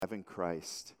have in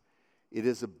Christ. It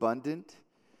is abundant.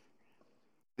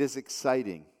 It is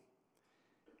exciting.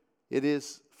 It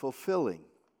is fulfilling.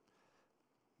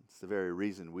 It's the very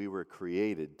reason we were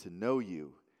created, to know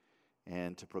you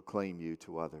and to proclaim you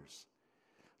to others.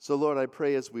 So, Lord, I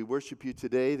pray as we worship you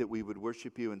today that we would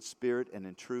worship you in spirit and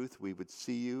in truth. We would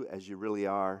see you as you really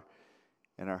are,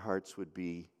 and our hearts would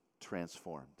be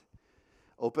transformed.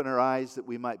 Open our eyes that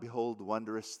we might behold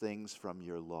wondrous things from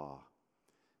your law.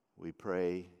 We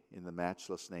pray in the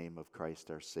matchless name of Christ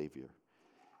our Savior.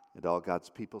 And all God's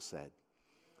people said,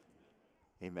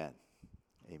 amen.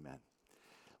 Amen.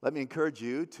 Let me encourage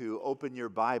you to open your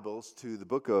Bibles to the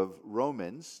book of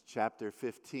Romans, chapter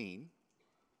 15.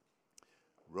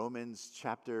 Romans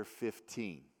chapter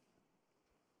 15.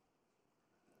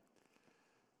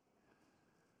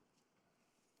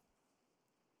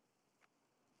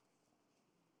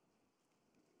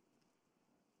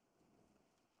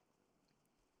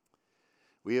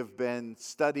 We have been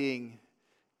studying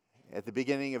at the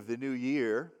beginning of the new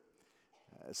year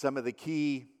some of the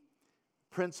key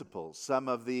principles, some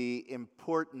of the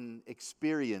important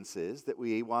experiences that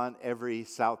we want every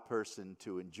South person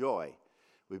to enjoy.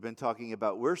 We've been talking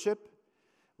about worship.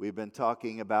 We've been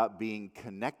talking about being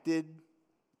connected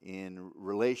in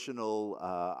relational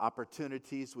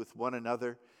opportunities with one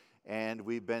another. And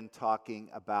we've been talking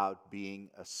about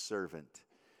being a servant.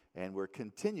 And we're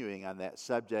continuing on that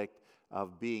subject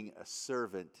of being a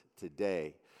servant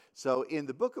today. So in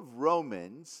the book of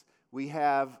Romans, we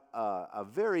have a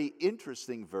very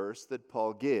interesting verse that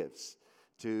Paul gives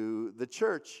to the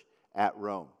church at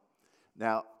Rome.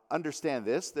 Now, understand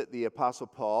this, that the Apostle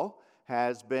Paul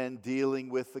has been dealing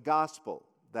with the gospel.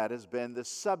 That has been the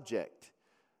subject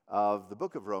of the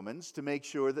book of Romans, to make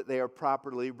sure that they are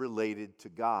properly related to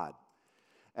God.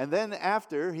 And then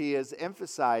after he has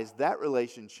emphasized that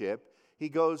relationship, he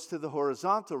goes to the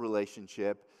horizontal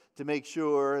relationship to make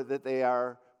sure that they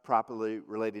are properly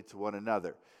related to one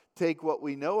another. Take what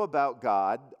we know about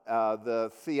God,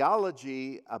 the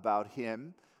theology about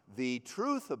Him, the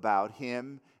truth about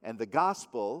Him, and the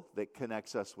gospel that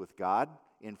connects us with God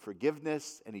in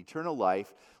forgiveness and eternal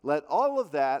life. Let all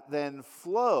of that then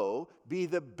flow, be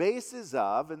the basis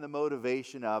of and the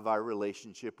motivation of our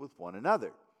relationship with one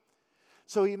another.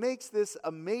 So he makes this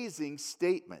amazing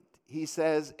statement. He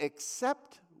says,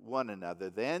 accept one another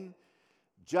then,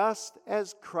 just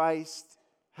as Christ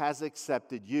has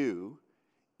accepted you,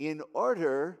 in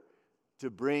order to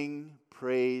bring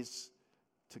praise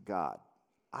to God.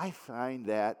 I find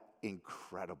that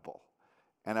incredible.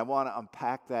 And I want to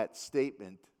unpack that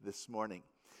statement this morning.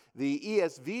 The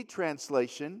ESV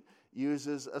translation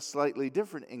uses a slightly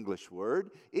different English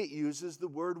word. It uses the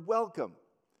word welcome.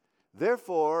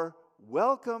 Therefore,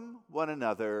 welcome one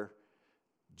another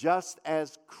just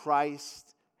as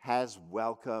Christ has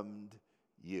welcomed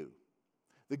you.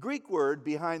 The Greek word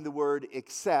behind the word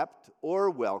accept or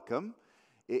welcome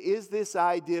is this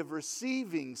idea of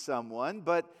receiving someone,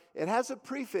 but it has a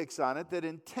prefix on it that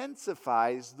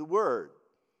intensifies the word.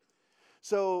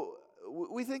 So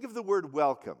we think of the word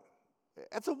welcome.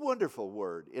 That's a wonderful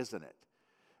word, isn't it?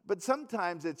 But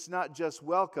sometimes it's not just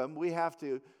welcome. We have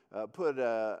to put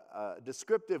a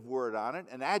descriptive word on it,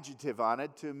 an adjective on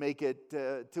it, to make it,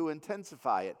 to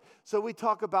intensify it. So we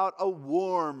talk about a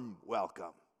warm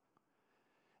welcome.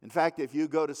 In fact, if you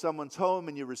go to someone's home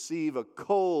and you receive a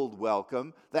cold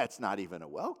welcome, that's not even a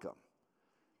welcome.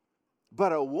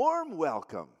 But a warm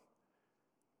welcome,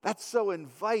 that's so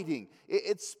inviting.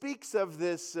 It speaks of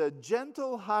this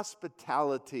gentle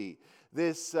hospitality,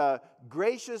 this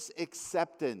gracious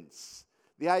acceptance,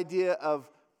 the idea of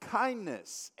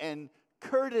kindness and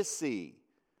courtesy.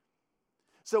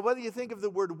 So whether you think of the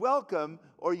word welcome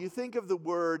or you think of the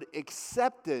word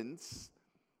acceptance,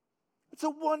 it's a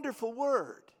wonderful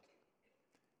word.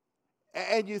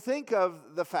 And you think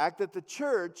of the fact that the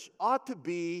church ought to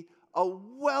be a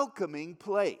welcoming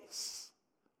place.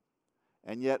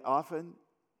 And yet often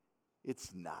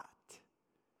it's not.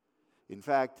 In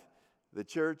fact, the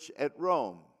church at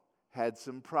Rome had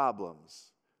some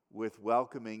problems with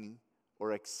welcoming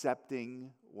or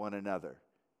accepting one another.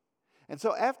 And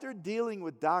so after dealing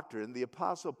with doctrine, the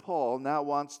Apostle Paul now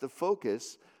wants to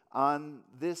focus on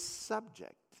this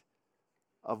subject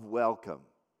of welcome,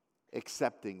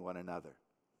 accepting one another.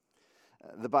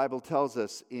 The Bible tells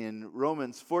us in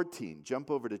Romans 14,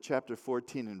 jump over to chapter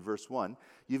 14 and verse 1,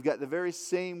 you've got the very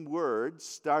same words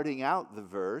starting out the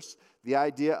verse, the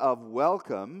idea of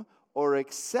welcome or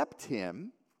accept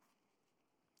him,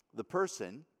 the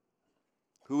person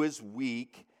who is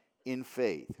weak in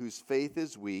faith, whose faith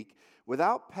is weak,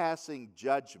 without passing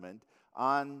judgment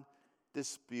on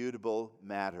disputable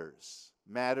matters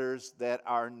matters that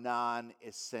are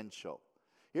non-essential.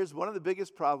 Here's one of the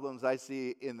biggest problems I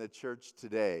see in the church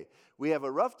today. We have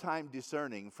a rough time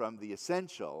discerning from the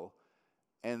essential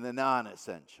and the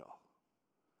non-essential.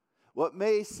 What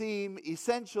may seem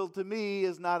essential to me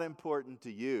is not important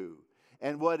to you.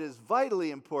 And what is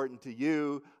vitally important to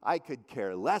you, I could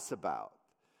care less about.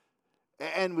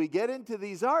 And we get into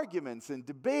these arguments and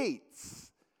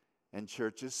debates, and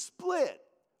churches split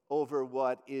over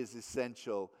what is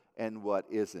essential and what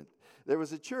isn't. There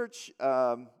was a church,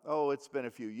 it's been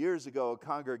a few years ago,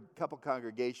 a couple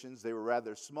congregations, they were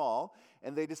rather small,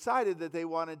 and they decided that they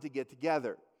wanted to get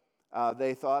together.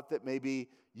 They thought that maybe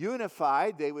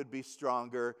unified, they would be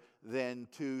stronger than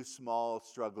two small,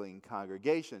 struggling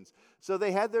congregations. So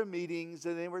they had their meetings,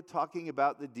 and they were talking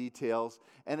about the details,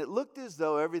 and it looked as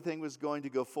though everything was going to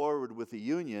go forward with the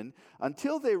union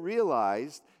until they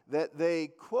realized that they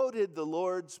quoted the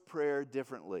Lord's Prayer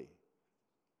differently.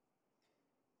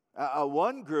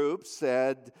 One group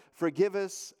said, "Forgive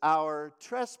us our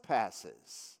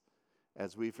trespasses,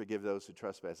 as we forgive those who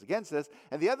trespass against us."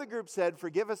 And the other group said,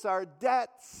 "Forgive us our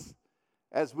debts,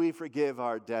 as we forgive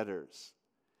our debtors."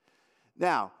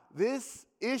 Now, this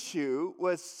issue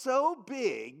was so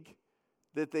big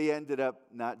that they ended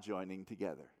up not joining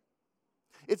together.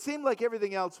 It seemed like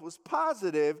everything else was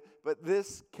positive, but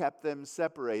this kept them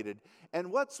separated.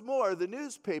 And what's more, the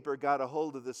newspaper got a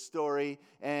hold of the story,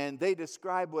 and they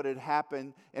described what had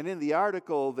happened. And in the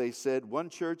article, they said one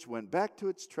church went back to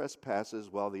its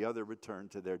trespasses while the other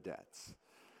returned to their debts.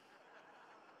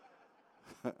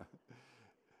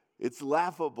 It's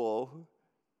laughable,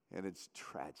 and it's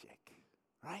tragic,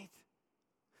 right?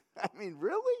 I mean,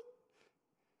 really?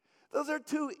 Those are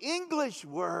two English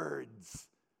words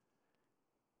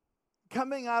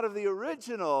coming out of the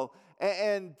original,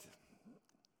 and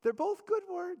they're both good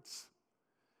words.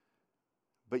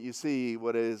 But you see,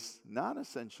 what is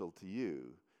non-essential to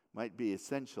you might be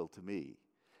essential to me.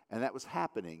 And that was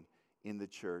happening in the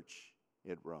church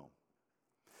at Rome.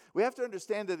 We have to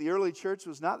understand that the early church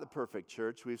was not the perfect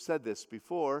church. We've said this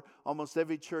before. Almost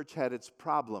every church had its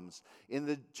problems. In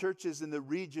the churches in the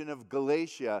region of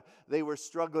Galatia, they were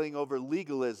struggling over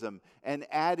legalism and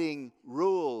adding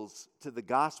rules to the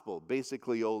gospel,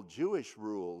 basically old Jewish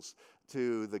rules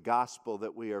to the gospel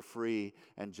that we are free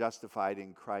and justified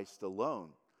in Christ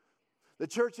alone. The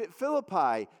church at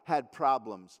Philippi had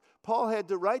problems. Paul had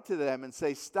to write to them and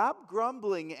say, "Stop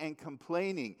grumbling and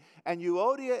complaining." And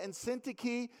Euodia and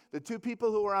Syntyche, the two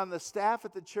people who were on the staff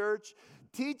at the church,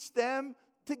 teach them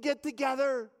to get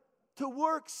together, to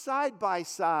work side by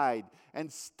side,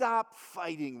 and stop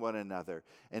fighting one another.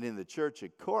 And in the church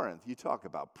at Corinth, you talk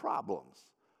about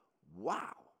problems.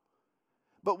 Wow.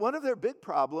 But one of their big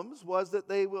problems was that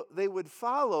they would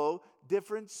follow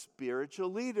different spiritual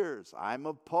leaders. I'm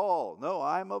of Paul. No,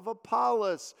 I'm of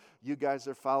Apollos. You guys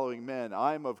are following men.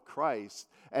 I'm of Christ.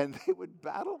 And they would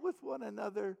battle with one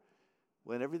another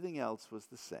when everything else was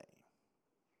the same.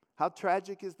 How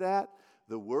tragic is that?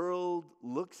 The world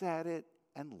looks at it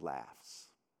and laughs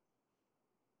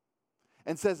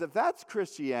and says, if that's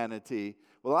Christianity,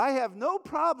 well, I have no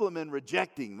problem in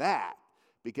rejecting that,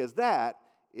 because that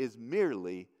is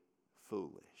merely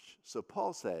foolish. So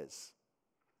Paul says,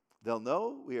 they'll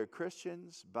know we are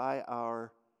Christians by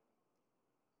our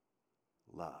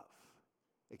love.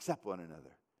 Accept one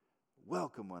another.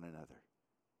 Welcome one another.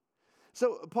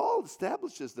 So Paul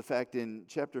establishes the fact in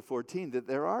chapter 14 that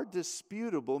there are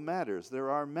disputable matters. There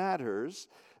are matters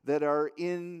that are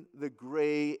in the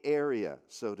gray area,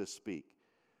 so to speak.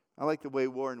 I like the way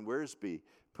Warren Wiersbe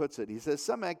puts it. He says,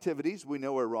 some activities we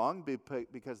know are wrong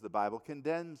because the Bible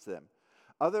condemns them.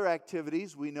 Other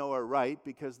activities we know are right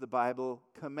because the Bible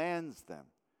commands them.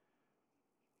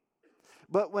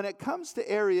 But when it comes to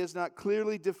areas not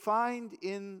clearly defined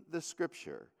in the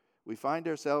Scripture, we find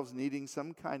ourselves needing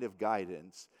some kind of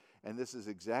guidance. And this is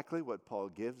exactly what Paul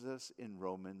gives us in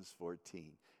Romans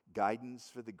 14. Guidance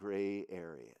for the gray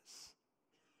areas.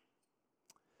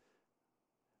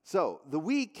 So, the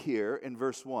weak here in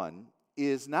verse 1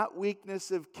 is not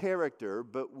weakness of character,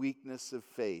 but weakness of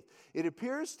faith. It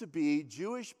appears to be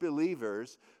Jewish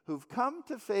believers who've come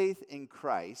to faith in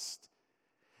Christ,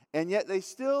 and yet they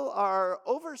still are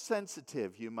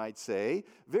oversensitive, you might say,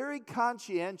 very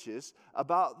conscientious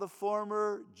about the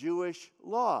former Jewish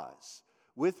laws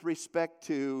with respect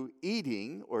to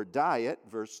eating or diet,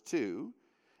 verse 2,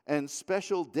 and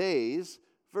special days,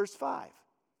 verse 5.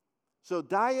 So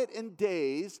diet and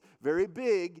days, very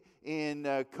big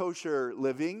in kosher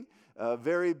living,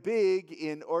 very big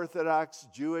in Orthodox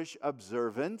Jewish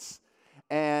observance.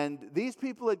 And these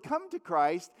people had come to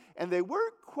Christ, and they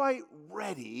weren't quite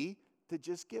ready to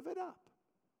just give it up.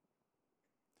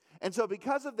 And so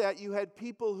because of that, you had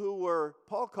people who were,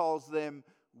 Paul calls them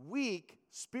weak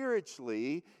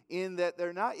spiritually, in that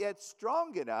they're not yet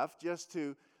strong enough just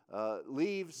to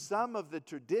leave some of the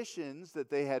traditions that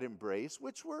they had embraced,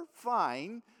 which were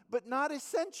fine, but not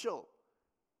essential.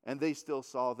 And they still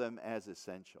saw them as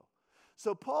essential.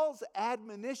 So Paul's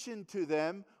admonition to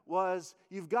them was,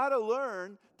 you've got to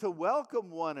learn to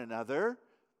welcome one another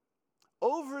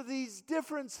over these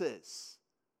differences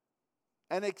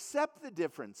and accept the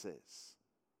differences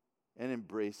and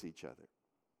embrace each other.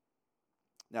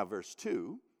 Now, verse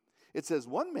 2, it says,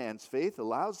 one man's faith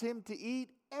allows him to eat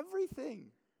everything.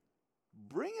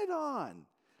 Bring it on.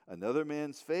 Another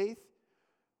man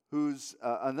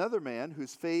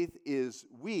whose faith is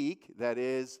weak, that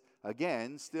is,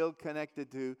 again, still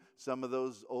connected to some of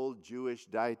those old Jewish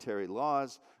dietary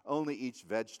laws, only eats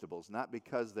vegetables, not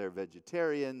because they're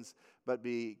vegetarians, but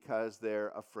because they're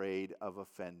afraid of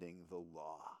offending the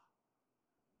law.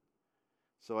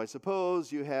 So I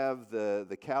suppose you have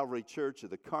the Calvary Church of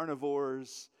the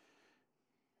Carnivores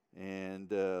and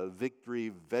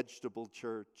Victory Vegetable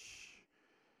Church.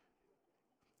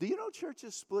 Do you know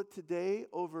churches split today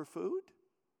over food?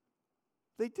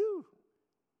 They do.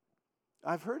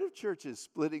 I've heard of churches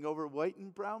splitting over white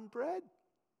and brown bread.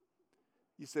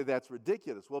 You say that's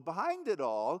ridiculous. Well, behind it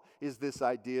all is this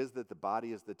idea that the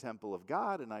body is the temple of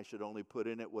God and I should only put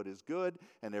in it what is good,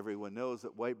 and everyone knows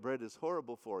that white bread is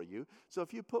horrible for you. So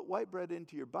if you put white bread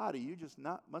into your body, you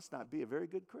must not be a very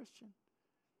good Christian.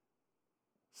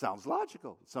 Sounds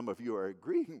logical. Some of you are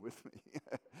agreeing with me.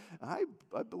 I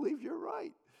believe you're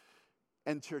right.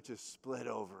 And churches split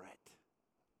over it.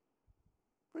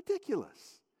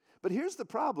 Ridiculous. But here's the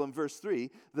problem, verse 3.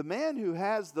 The man who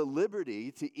has the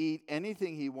liberty to eat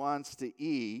anything he wants to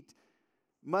eat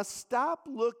must stop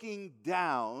looking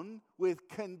down with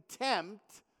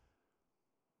contempt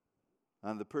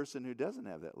on the person who doesn't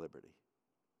have that liberty.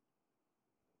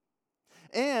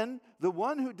 And the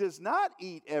one who does not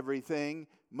eat everything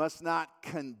must not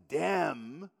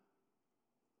condemn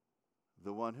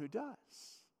the one who does.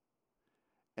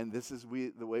 And this is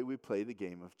the way we play the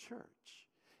game of church.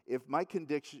 If my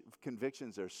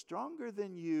convictions are stronger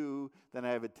than you, then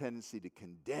I have a tendency to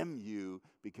condemn you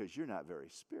because you're not very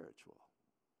spiritual.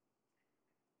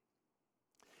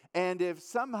 And if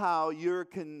somehow your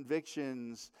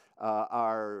convictions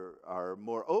are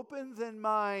more open than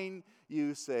mine,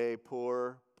 you say,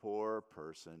 poor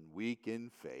person, weak in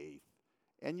faith.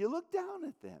 And you look down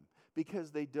at them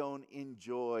because they don't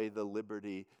enjoy the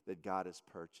liberty that God has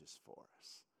purchased for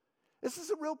us. This is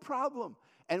a real problem.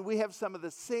 And we have some of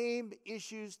the same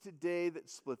issues today that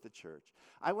split the church.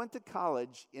 I went to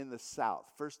college in the South.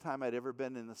 First time I'd ever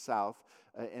been in the South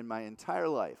in my entire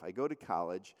life. I go to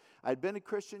college. I'd been a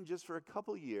Christian just for a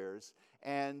couple years.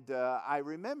 And I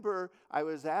remember I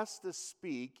was asked to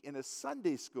speak in a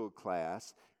Sunday school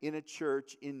class in a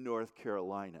church in North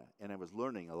Carolina. And I was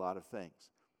learning a lot of things.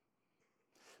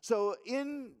 So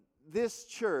in this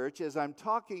church, as I'm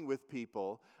talking with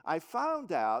people, I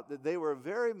found out that they were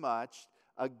very much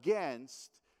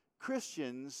against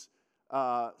Christians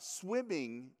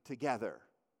swimming together.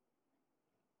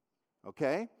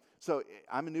 Okay? So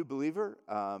I'm a new believer.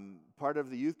 Part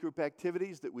of the youth group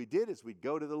activities that we did is we'd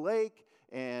go to the lake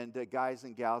and guys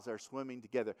and gals are swimming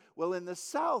together. Well, in the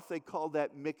South, they call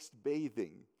that mixed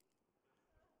bathing.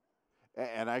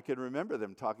 And I can remember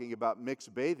them talking about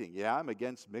mixed bathing. Yeah, I'm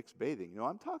against mixed bathing. No,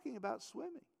 I'm talking about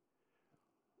swimming.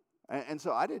 And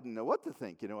so I didn't know what to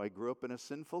think. I grew up in a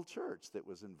sinful church that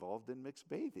was involved in mixed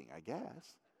bathing, I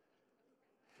guess.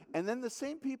 And then the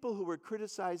same people who were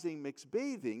criticizing mixed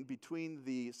bathing between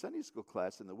the Sunday school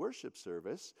class and the worship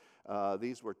service,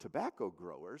 these were tobacco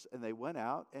growers, and they went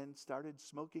out and started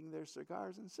smoking their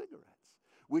cigars and cigarettes,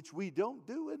 which we don't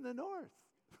do in the North.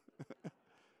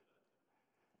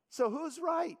 So who's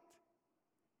right?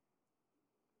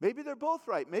 Maybe they're both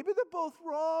right. Maybe they're both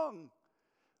wrong.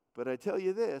 But I tell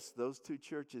you this, those two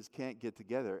churches can't get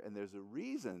together, and there's a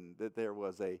reason that there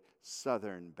was a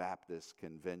Southern Baptist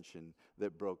Convention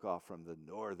that broke off from the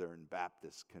Northern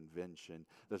Baptist Convention.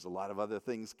 There's a lot of other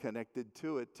things connected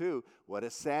to it, too. What a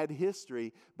sad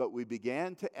history, but we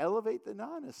began to elevate the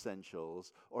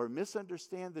non-essentials or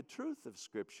misunderstand the truth of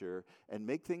Scripture and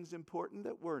make things important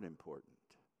that weren't important.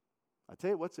 I'll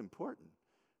tell you what's important.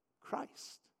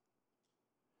 Christ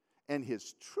and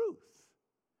His truth.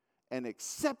 And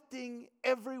accepting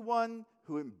everyone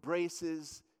who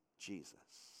embraces Jesus.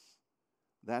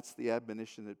 That's the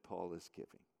admonition that Paul is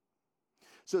giving.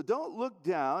 So don't look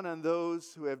down on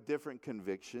those who have different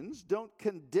convictions. Don't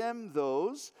condemn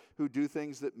those who do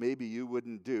things that maybe you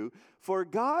wouldn't do. For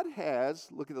God has,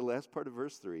 look at the last part of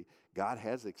verse 3, God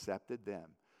has accepted them.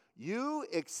 You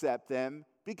accept them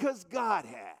because God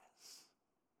has.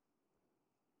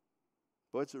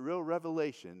 But it's a real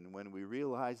revelation when we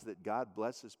realize that God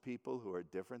blesses people who are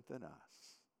different than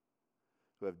us,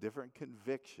 who have different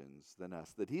convictions than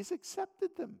us, that He's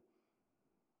accepted them,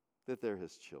 that they're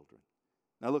His children.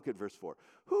 Now look at verse 4.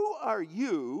 Who are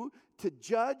you to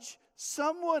judge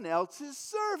someone else's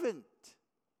servant?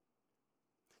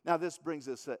 Now this brings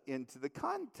us into the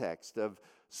context of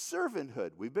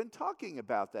servanthood. We've been talking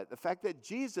about that. The fact that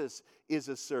Jesus is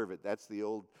a servant. That's the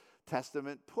Old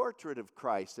Testament portrait of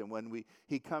Christ. And when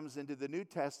He comes into the New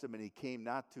Testament, He came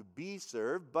not to be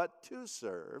served, but to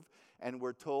serve. And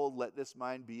we're told, let this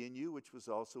mind be in you, which was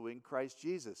also in Christ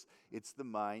Jesus. It's the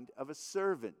mind of a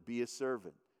servant. Be a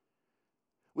servant.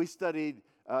 We studied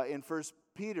in 1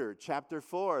 Peter chapter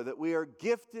 4 that we are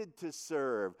gifted to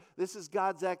serve. This is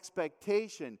God's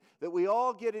expectation, that we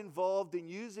all get involved in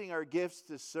using our gifts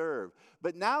to serve.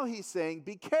 But now He's saying,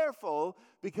 be careful,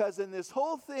 because in this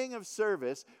whole thing of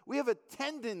service, we have a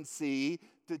tendency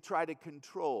to try to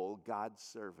control God's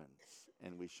servants,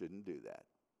 and we shouldn't do that.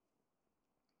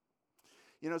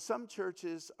 You know, some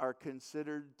churches are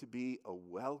considered to be a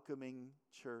welcoming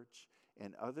church,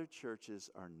 and other churches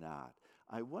are not.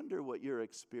 I wonder what your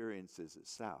experience is at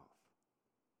South.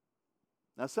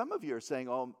 Now, some of you are saying,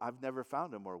 oh, I've never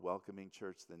found a more welcoming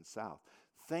church than South.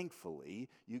 Thankfully,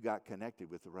 you got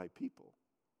connected with the right people.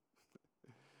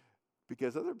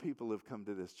 Because other people have come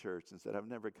to this church and said, I'm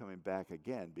never coming back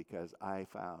again because I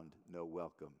found no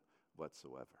welcome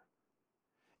whatsoever.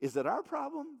 Is it our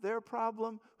problem, their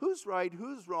problem? Who's right,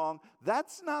 who's wrong?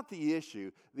 That's not the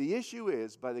issue. The issue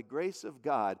is, by the grace of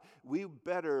God, we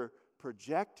better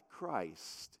project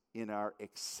Christ in our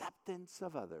acceptance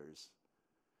of others,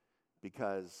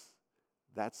 because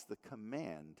that's the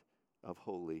command of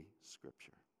Holy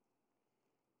Scripture.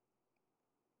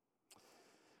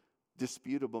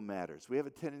 Disputable matters. We have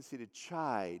a tendency to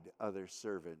chide other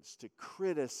servants, to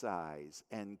criticize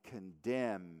and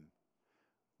condemn,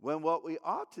 when what we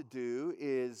ought to do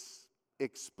is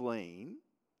explain,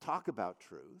 talk about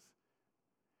truth,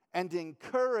 and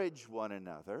encourage one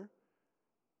another,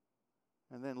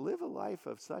 and then live a life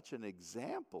of such an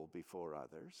example before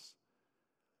others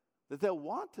that they'll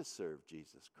want to serve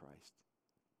Jesus Christ.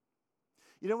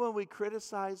 You know, when we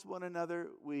criticize one another,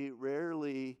 we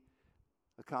rarely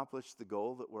accomplish the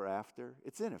goal that we're after.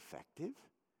 It's ineffective.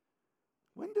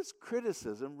 When does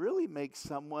criticism really make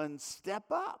someone step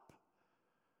up?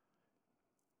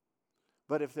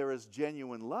 But if there is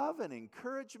genuine love and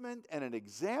encouragement and an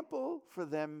example for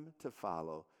them to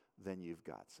follow, then you've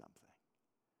got something.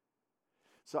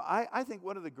 So I think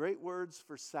one of the great words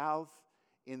for South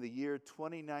in the year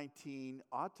 2019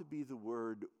 ought to be the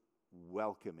word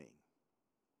welcoming.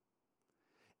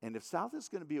 And if South is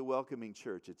going to be a welcoming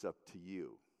church, it's up to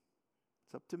you.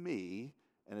 It's up to me,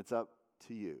 and it's up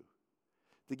to you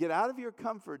to get out of your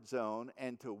comfort zone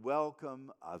and to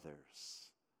welcome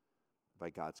others by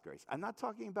God's grace. I'm not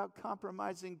talking about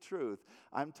compromising truth.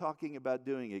 I'm talking about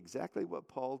doing exactly what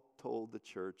Paul told the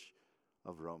church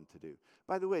of Rome to do.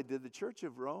 By the way, did the church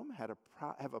of Rome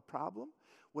have a problem?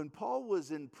 When Paul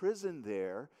was in prison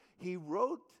there, he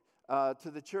wrote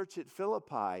to the church at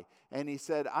Philippi, and he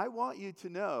said, I want you to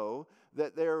know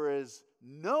that there is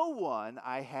no one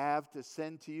I have to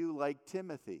send to you like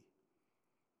Timothy,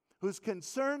 who's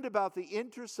concerned about the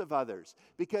interests of others,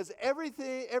 because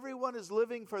everyone is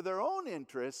living for their own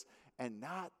interests and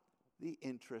not the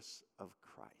interests of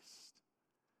Christ.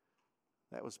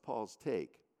 That was Paul's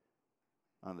take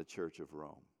on the church of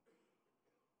Rome.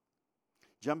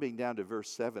 Jumping down to verse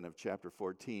 7 of chapter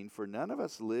 14, for none of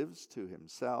us lives to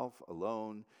himself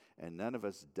alone, and none of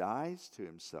us dies to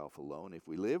himself alone. If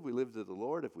we live, we live to the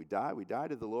Lord. If we die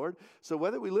to the Lord. So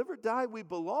whether we live or die, we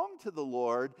belong to the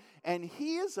Lord, and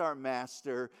He is our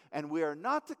master, and we are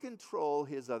not to control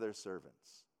His other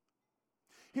servants.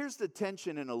 Here's the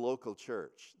tension in a local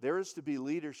church. There is to be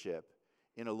leadership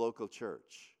in a local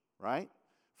church, right?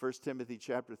 1 Timothy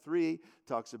chapter 3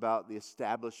 talks about the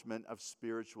establishment of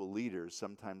spiritual leaders,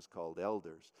 sometimes called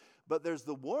elders. But there's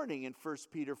the warning in 1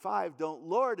 Peter 5, don't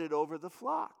lord it over the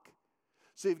flock.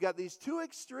 So you've got these two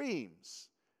extremes,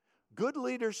 good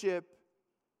leadership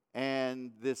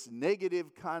and this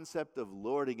negative concept of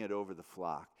lording it over the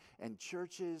flock. And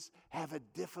churches have a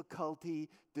difficulty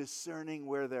discerning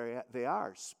where they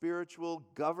are. Spiritual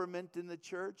government in the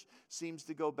church seems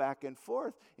to go back and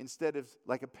forth instead of,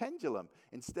 like a pendulum,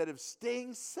 instead of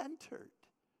staying centered.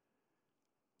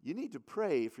 You need to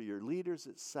pray for your leaders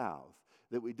at South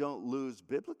that we don't lose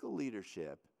biblical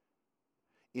leadership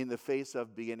in the face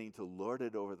of beginning to lord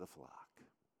it over the flock.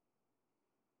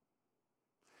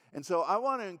 And so I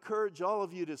want to encourage all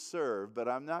of you to serve, but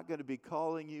I'm not going to be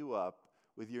calling you up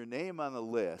with your name on the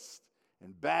list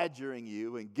and badgering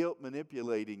you and guilt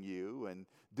manipulating you and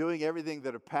doing everything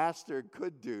that a pastor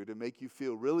could do to make you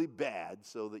feel really bad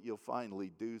so that you'll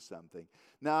finally do something.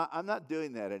 Now, I'm not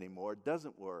doing that anymore. It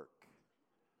doesn't work.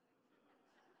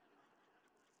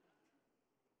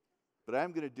 But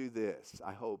I'm going to do this,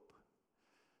 I hope,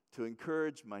 to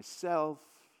encourage myself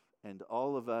and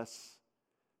all of us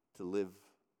to live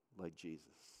like Jesus.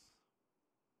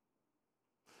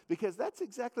 Because that's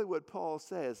exactly what Paul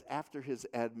says after his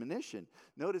admonition.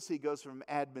 Notice he goes from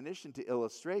admonition to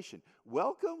illustration.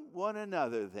 Welcome one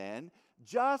another then,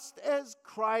 just as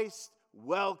Christ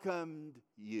welcomed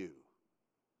you.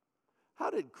 How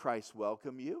did Christ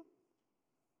welcome you?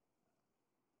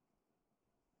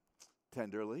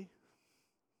 Tenderly,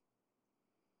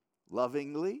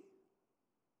 lovingly,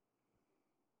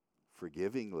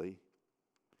 forgivingly.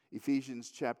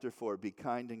 Ephesians chapter 4, be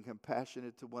kind and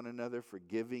compassionate to one another,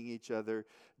 forgiving each other,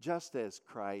 just as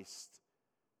Christ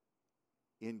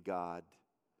in God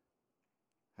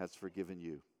has forgiven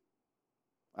you.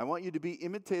 I want you to be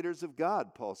imitators of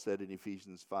God, Paul said in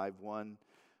Ephesians 5:1,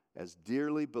 as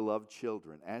dearly beloved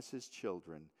children, as his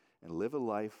children, and live a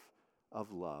life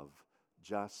of love,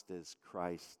 just as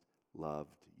Christ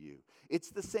loved you.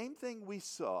 It's the same thing we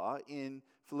saw in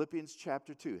Philippians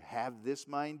chapter 2. Have this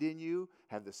mind in you,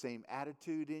 have the same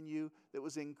attitude in you that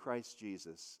was in Christ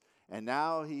Jesus. And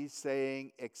now he's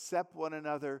saying, accept one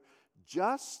another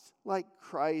just like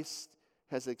Christ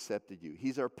has accepted you.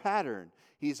 He's our pattern.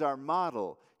 He's our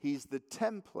model. He's the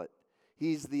template.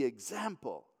 He's the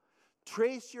example.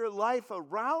 Trace your life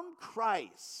around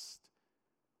Christ.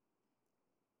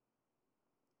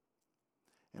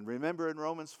 And remember in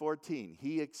Romans 14,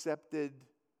 he accepted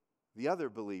the other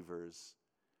believers.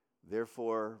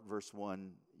 Therefore, verse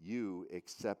 1, you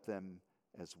accept them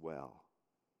as well,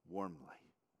 warmly.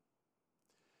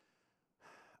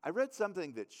 I read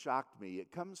something that shocked me.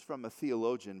 It comes from a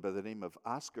theologian by the name of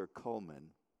Oscar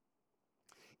Cullmann.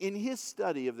 In his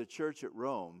study of the church at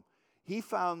Rome, he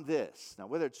found this. Now,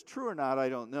 whether it's true or not, I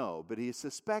don't know, but he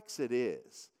suspects it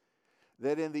is.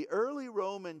 That in the early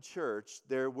Roman church,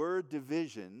 there were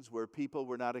divisions where people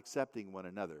were not accepting one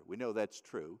another. We know that's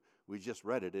true. We just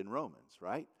read it in Romans,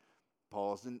 right?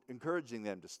 Paul's encouraging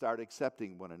them to start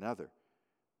accepting one another.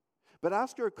 But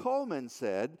Oscar Cullmann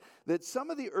said that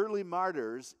some of the early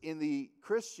martyrs in the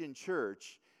Christian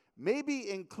church, maybe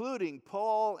including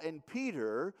Paul and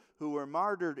Peter, who were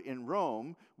martyred in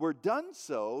Rome, were done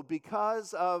so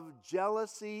because of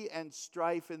jealousy and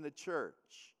strife in the church.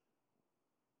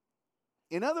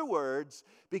 In other words,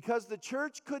 because the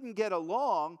church couldn't get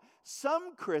along,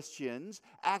 some Christians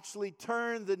actually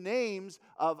turned the names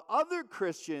of other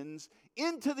Christians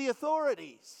into the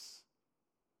authorities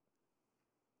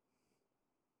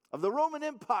of the Roman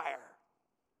Empire.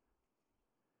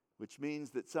 Which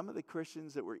means that some of the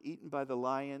Christians that were eaten by the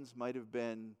lions might have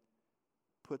been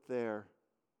put there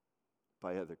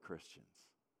by other Christians.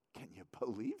 Can you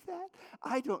believe that?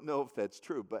 I don't know if that's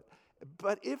true, but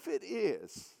if it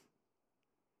is,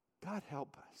 God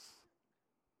help us.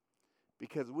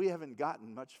 Because we haven't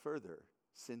gotten much further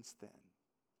since then.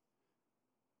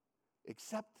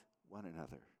 Accept one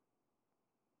another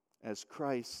as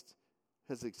Christ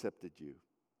has accepted you.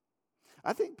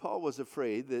 I think Paul was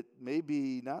afraid that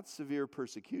maybe not severe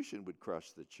persecution would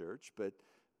crush the church, but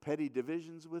petty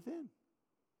divisions within.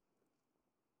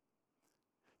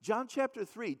 John chapter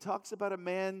 3 talks about a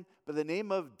man by the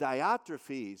name of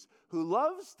Diotrephes who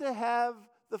loves to have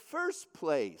the first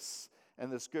place.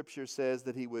 And the scripture says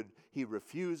that he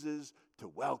refuses to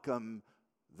welcome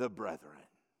the brethren.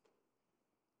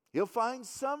 He'll find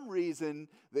some reason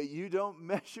that you don't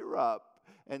measure up,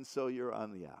 and so you're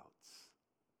on the outs.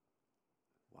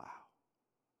 Wow.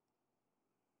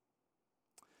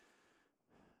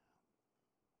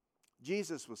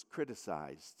 Jesus was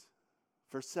criticized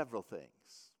for several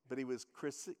things, but he was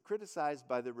criticized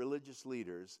by the religious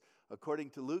leaders, according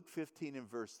to Luke 15 and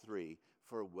verse 3,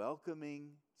 for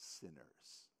welcoming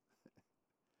sinners.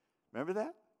 Remember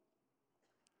that?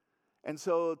 And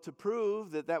so to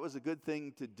prove that that was a good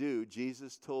thing to do,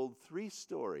 Jesus told 3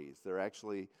 stories. They're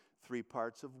actually 3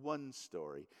 parts of one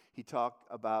story. He talked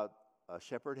about a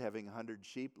shepherd having 100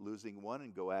 sheep, losing one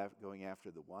and going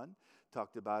after the one.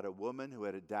 Talked about a woman who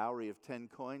had a dowry of 10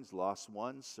 coins, lost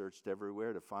one, searched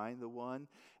everywhere to find the one.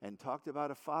 And talked about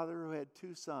a father who had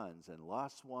 2 sons and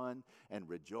lost one and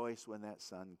rejoiced when that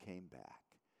son came back.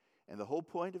 And the whole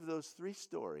point of those 3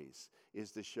 stories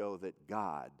is to show that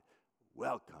God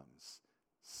welcomes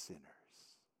sinners.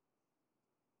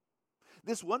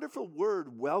 This wonderful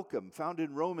word, welcome, found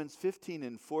in Romans 15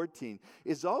 and 14,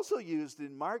 is also used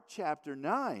in Mark chapter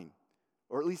 9,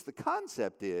 or at least the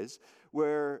concept is,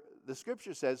 where the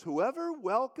scripture says, whoever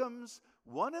welcomes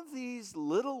one of these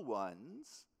little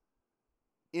ones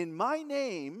in my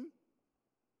name,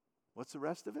 what's the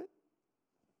rest of it?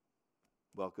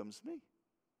 Welcomes me.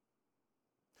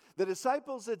 The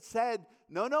disciples had said,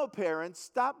 no, parents,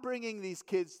 stop bringing these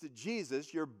kids to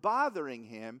Jesus. You're bothering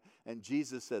him. And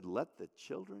Jesus said, let the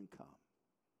children come.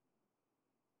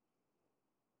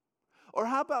 Or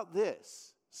how about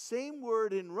this? Same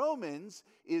word in Romans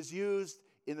is used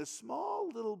in a small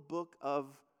little book of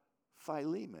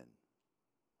Philemon,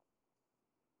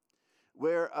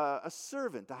 where a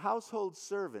servant, a household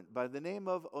servant by the name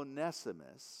of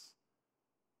Onesimus,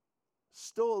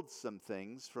 stole some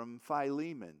things from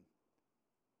Philemon.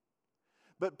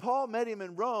 But Paul met him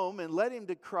in Rome and led him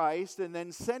to Christ and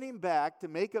then sent him back to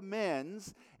make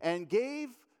amends and gave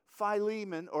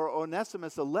Philemon or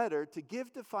Onesimus a letter to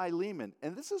give to Philemon.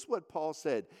 And this is what Paul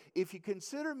said. If you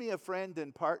consider me a friend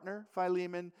and partner,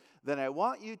 Philemon, then I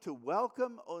want you to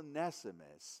welcome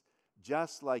Onesimus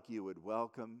just like you would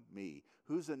welcome me.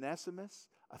 Who's Onesimus?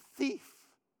 A thief,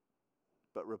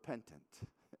 but repentant.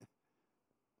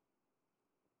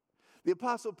 The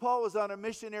Apostle Paul was on a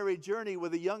missionary journey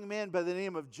with a young man by the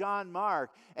name of John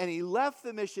Mark, and he left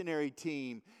the missionary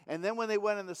team. And then when they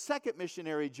went on the second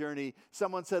missionary journey,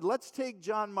 someone said, let's take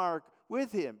John Mark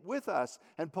with us.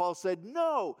 And Paul said,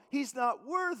 no, he's not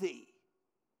worthy.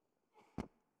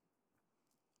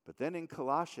 But then in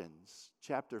Colossians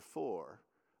chapter 4,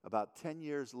 about 10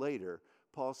 years later,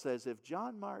 Paul says, if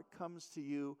John Mark comes to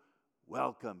you,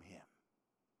 welcome him.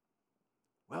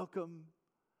 Welcome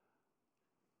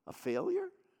a failure?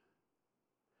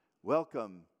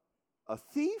 Welcome a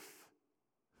thief?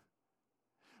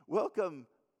 Welcome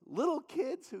little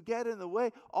kids who get in the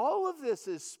way? All of this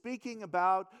is speaking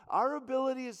about our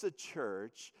ability as a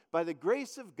church, by the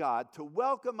grace of God, to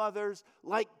welcome others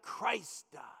like Christ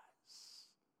does.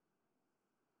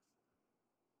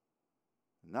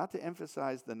 Not to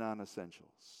emphasize the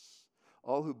non-essentials.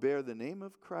 All who bear the name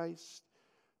of Christ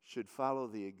should follow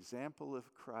the example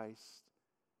of Christ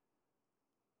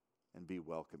and be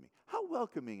welcoming. How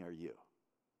welcoming are you?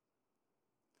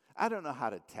 I don't know how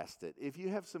to test it. If you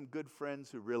have some good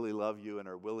friends who really love you and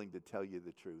are willing to tell you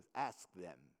the truth, ask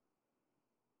them.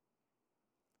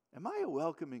 Am I a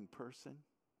welcoming person?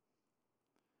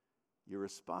 Their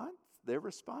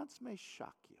response may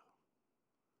shock you.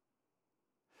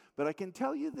 But I can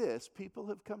tell you this, people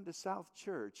have come to South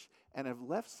Church and have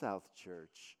left South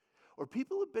Church, or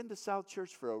people have been to South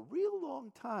Church for a real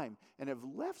long time and have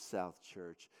left South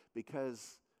Church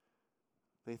because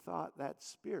they thought that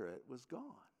spirit was gone.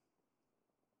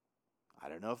 I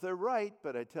don't know if they're right,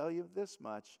 but I tell you this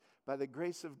much, by the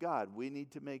grace of God, we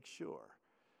need to make sure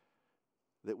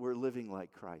that we're living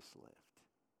like Christ lived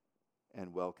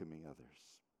and welcoming others.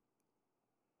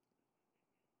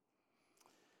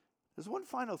 There's one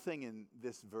final thing in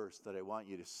this verse that I want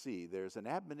you to see. There's an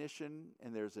admonition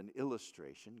and there's an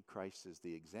illustration. Christ is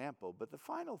the example. But the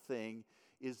final thing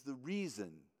is the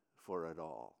reason for it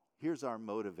all. Here's our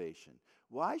motivation.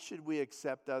 Why should we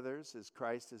accept others as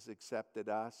Christ has accepted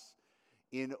us?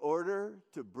 In order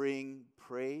to bring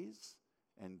praise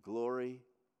and glory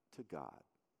to God.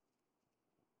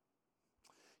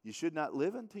 You should not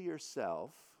live unto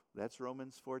yourself. That's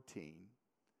Romans 14.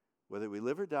 Whether we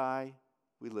live or die,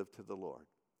 we live to the Lord.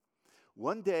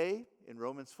 One day, in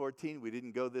Romans 14, we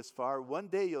didn't go this far. One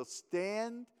day you'll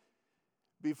stand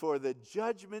before the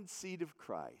judgment seat of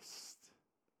Christ.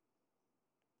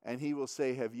 And he will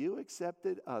say, have you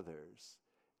accepted others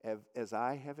as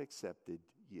I have accepted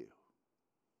you?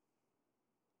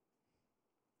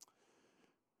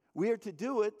 We are to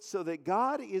do it so that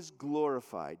God is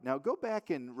glorified. Now go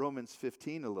back in Romans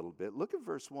 15 a little bit. Look at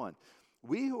verse 1.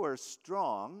 We who are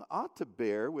strong ought to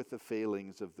bear with the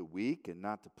failings of the weak and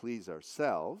not to please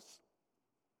ourselves.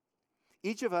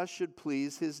 Each of us should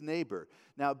please his neighbor.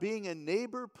 Now, being a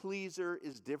neighbor pleaser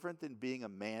is different than being a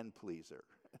man pleaser.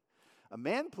 A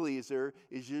man pleaser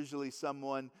is usually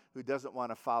someone who doesn't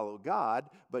want to follow God,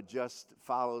 but just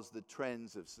follows the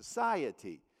trends of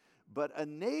society. But a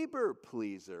neighbor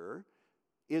pleaser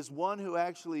is one who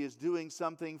actually is doing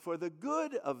something for the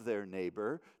good of their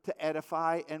neighbor to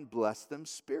edify and bless them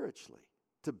spiritually,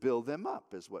 to build them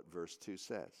up, is what verse 2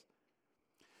 says.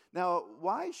 Now,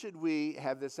 why should we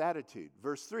have this attitude?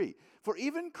 Verse 3, for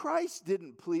even Christ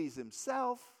didn't please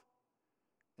himself.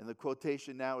 And the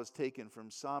quotation now is taken from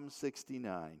Psalm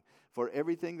 69. For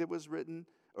everything that was written,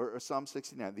 or Psalm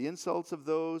 69, the insults of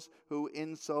those who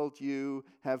insult you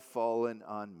have fallen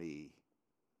on me.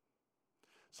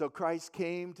 So Christ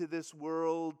came to this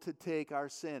world to take our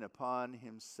sin upon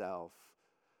himself,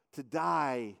 to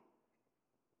die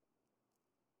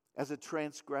as a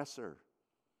transgressor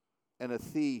and a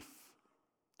thief,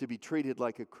 to be treated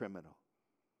like a criminal.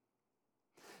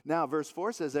 Now, verse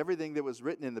 4 says everything that was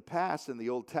written in the past in the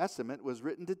Old Testament was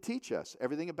written to teach us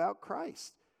everything about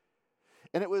Christ.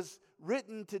 And it was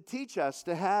written to teach us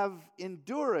to have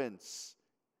endurance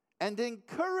and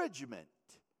encouragement,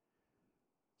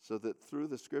 so that through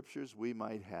the Scriptures we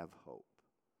might have hope.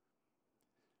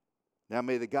 Now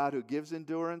may the God who gives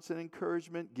endurance and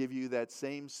encouragement give you that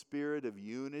same spirit of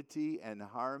unity and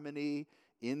harmony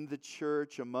in the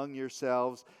church among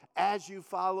yourselves as you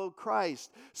follow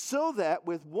Christ, so that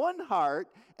with one heart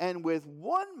and with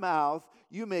one mouth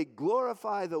you may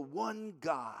glorify the one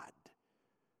God,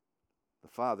 the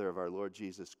Father of our Lord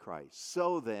Jesus Christ.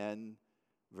 So then,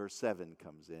 verse 7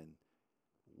 comes in,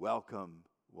 welcome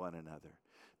one another.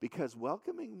 Because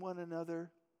welcoming one another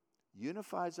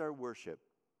unifies our worship.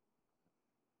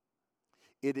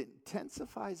 It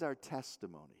intensifies our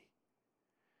testimony.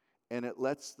 And it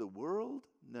lets the world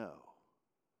know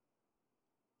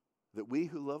that we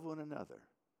who love one another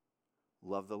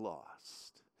love the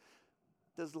lost.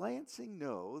 Does Lansing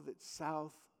know that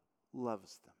South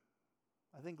loves them?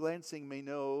 I think Lansing may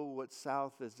know what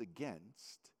South is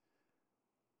against,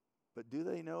 but do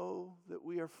they know that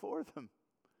we are for them?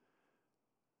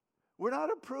 We're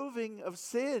not approving of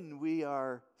sin. We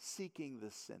are seeking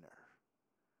the sinner,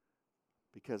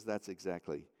 because that's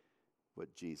exactly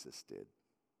what Jesus did.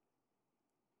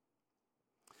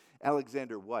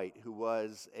 Alexander White, who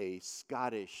was a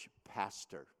Scottish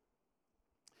pastor,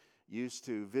 used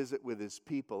to visit with his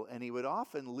people, and he would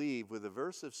often leave with a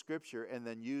verse of Scripture and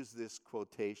then use this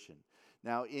quotation.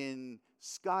 Now, in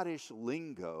Scottish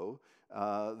lingo,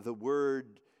 the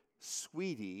word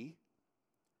sweetie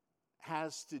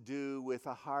has to do with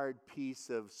a hard piece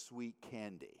of sweet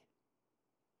candy.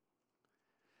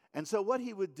 And so what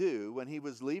he would do when he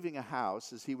was leaving a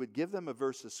house is he would give them a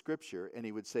verse of Scripture, and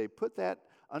he would say, put that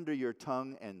under your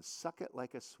tongue and suck it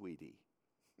like a sweetie.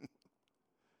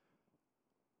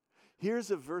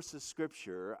 Here's a verse of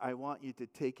Scripture I want you to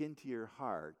take into your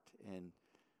heart and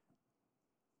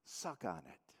suck on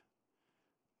it.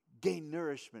 Gain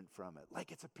nourishment from it,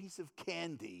 like it's a piece of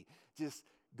candy. Just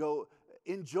go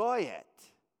enjoy it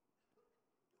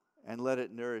and let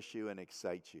it nourish you and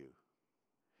excite you.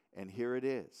 And here it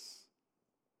is.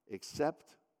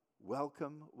 Accept,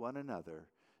 welcome one another,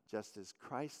 just as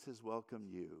Christ has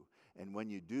welcomed you. And when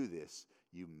you do this,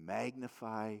 you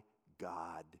magnify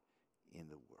God in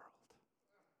the world.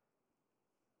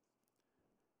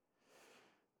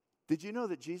 Did you know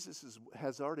that Jesus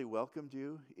has already welcomed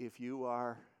you if you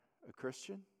are a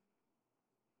Christian?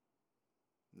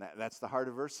 That's the heart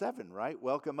of verse 7, right?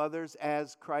 Welcome others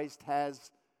as Christ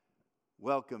has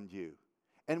welcomed you.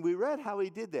 And we read how he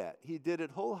did that. He did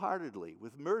it wholeheartedly,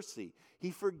 with mercy.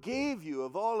 He forgave you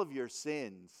of all of your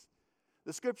sins.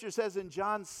 The Scripture says in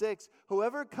John 6,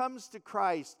 whoever comes to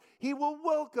Christ, he will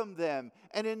welcome them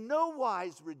and in no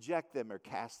wise reject them or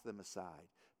cast them aside.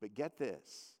 But get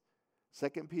this, 2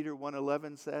 Peter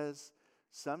 1:11 says,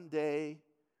 someday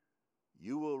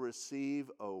you will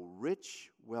receive a rich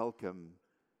welcome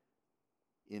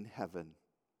in heaven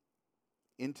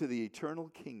into the eternal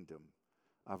kingdom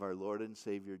of our Lord and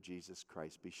Savior Jesus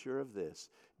Christ. Be sure of this,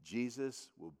 Jesus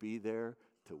will be there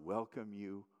to welcome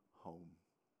you home.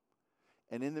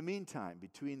 And in the meantime,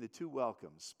 between the two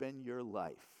welcomes, spend your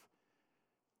life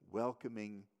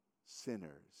welcoming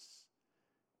sinners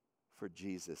for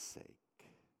Jesus' sake.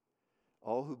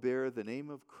 All who bear the name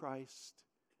of Christ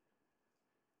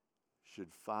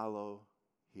should follow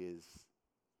his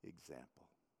example.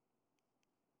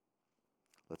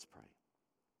 Let's pray.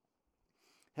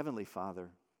 Heavenly Father,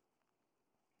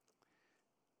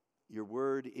 your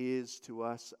word is to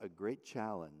us a great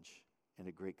challenge and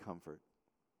a great comfort.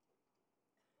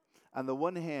 On the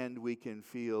one hand, we can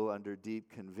feel under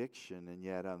deep conviction, and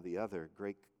yet on the other,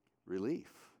 great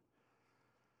relief.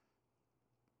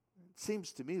 It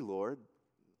seems to me, Lord,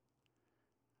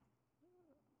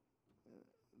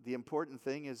 the important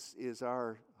thing is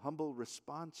our humble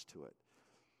response to it.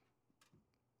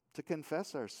 To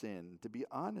confess our sin, to be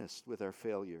honest with our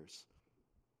failures,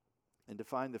 and to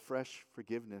find the fresh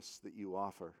forgiveness that you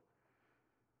offer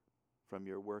from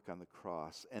your work on the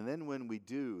cross. And then when we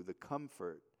do, the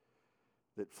comfort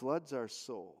that floods our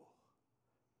soul.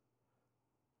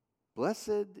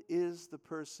 Blessed is the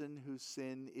person whose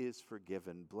sin is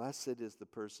forgiven. Blessed is the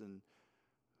person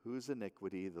whose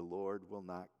iniquity the Lord will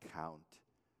not count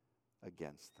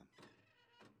against them.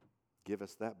 Give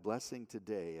us that blessing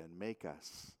today and make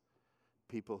us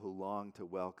people who long to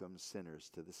welcome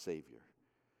sinners to the Savior.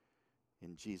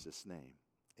 In Jesus' name,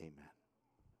 amen.